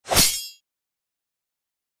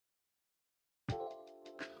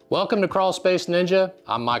Welcome to Crawl Space Ninja.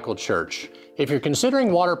 I'm Michael Church. If you're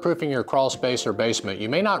considering waterproofing your crawl space or basement, you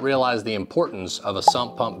may not realize the importance of a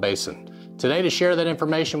sump pump basin. Today to share that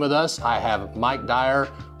information with us, I have Mike Dyer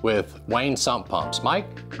with Wayne Sump Pumps.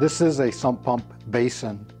 Mike? This is a sump pump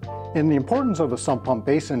basin. And the importance of a sump pump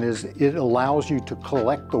basin is it allows you to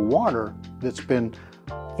collect the water that's been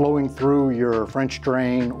flowing through your French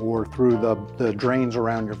drain or through the drains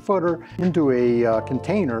around your footer into a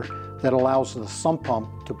container that allows the sump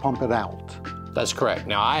pump to pump it out. That's correct.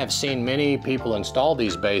 Now, I have seen many people install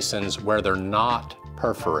these basins where they're not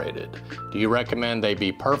perforated. Do you recommend they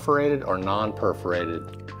be perforated or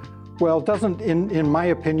non-perforated? Well, it doesn't, in my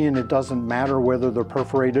opinion, it doesn't matter whether they're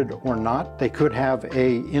perforated or not. They could have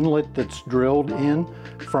an inlet that's drilled in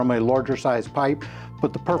from a larger size pipe,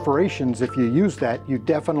 but the perforations, if you use that, you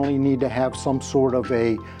definitely need to have some sort of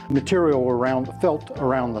a material around the felt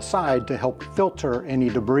around the side to help filter any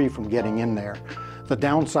debris from getting in there. The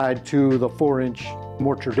downside to the 4-inch,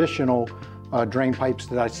 more traditional drain pipes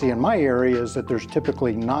that I see in my area is that there's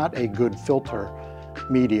typically not a good filter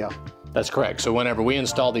media. That's correct. So whenever we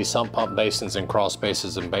install these sump pump basins in crawl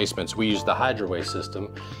spaces and basements, we use the Hydraway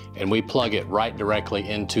system and we plug it right directly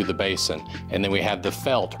into the basin. And then we have the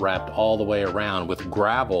felt wrapped all the way around with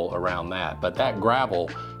gravel around that. But that gravel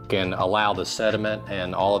can allow the sediment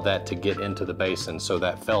and all of that to get into the basin. So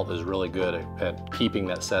that felt is really good at keeping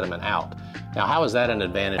that sediment out. Now, how is that an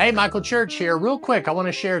advantage? Hey, Michael Church here. Real quick, I want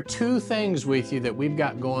to share two things with you that we've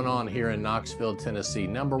got going on here in Knoxville, Tennessee.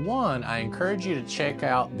 Number one, I encourage you to check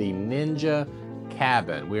out the Ninja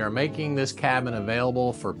Cabin. We are making this cabin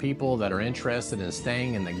available for people that are interested in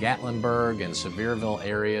staying in the Gatlinburg and Sevierville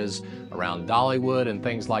areas around Dollywood and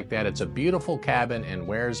things like that. It's a beautiful cabin in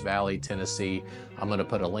Wares Valley, Tennessee. I'm going to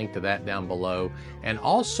put a link to that down below. And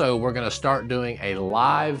also, we're going to start doing a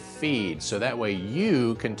live feed, so that way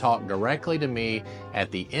you can talk directly to me.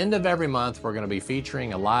 At the end of every month, we're going to be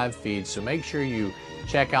featuring a live feed, so make sure you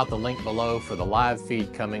check out the link below for the live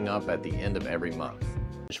feed coming up at the end of every month.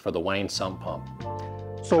 For the Wayne sump pump.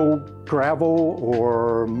 So gravel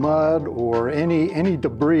or mud or any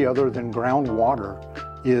debris other than groundwater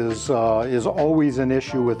is always an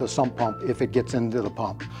issue with a sump pump if it gets into the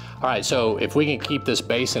pump. All right, so if we can keep this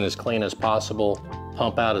basin as clean as possible,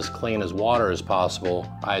 pump out as clean as water as possible,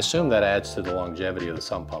 I assume that adds to the longevity of the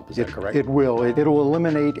sump pump. Is that correct? It will. It'll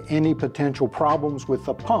eliminate any potential problems with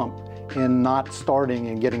the pump in not starting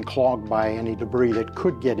and getting clogged by any debris that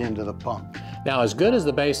could get into the pump. Now, as good as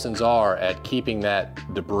the basins are at keeping that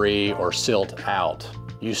debris or silt out,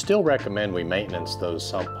 you still recommend we maintenance those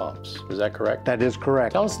sump pumps. Is that correct? That is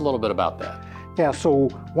correct. Tell us a little bit about that. Yeah, so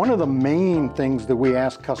one of the main things that we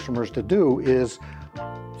ask customers to do is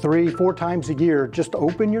 3-4 times a year, just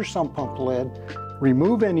open your sump pump lid,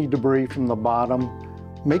 remove any debris from the bottom,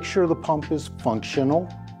 make sure the pump is functional,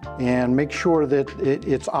 and make sure that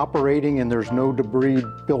it's operating and there's no debris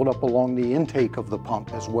build up along the intake of the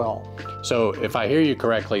pump as well. So if I hear you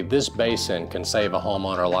correctly, this basin can save a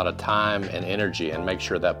homeowner a lot of time and energy and make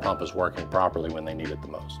sure that pump is working properly when they need it the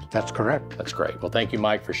most. That's correct. That's great. Well, thank you,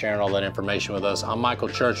 Mike, for sharing all that information with us. I'm Michael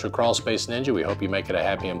Church with Crawl Space Ninja. We hope you make it a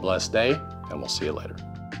happy and blessed day, and we'll see you later.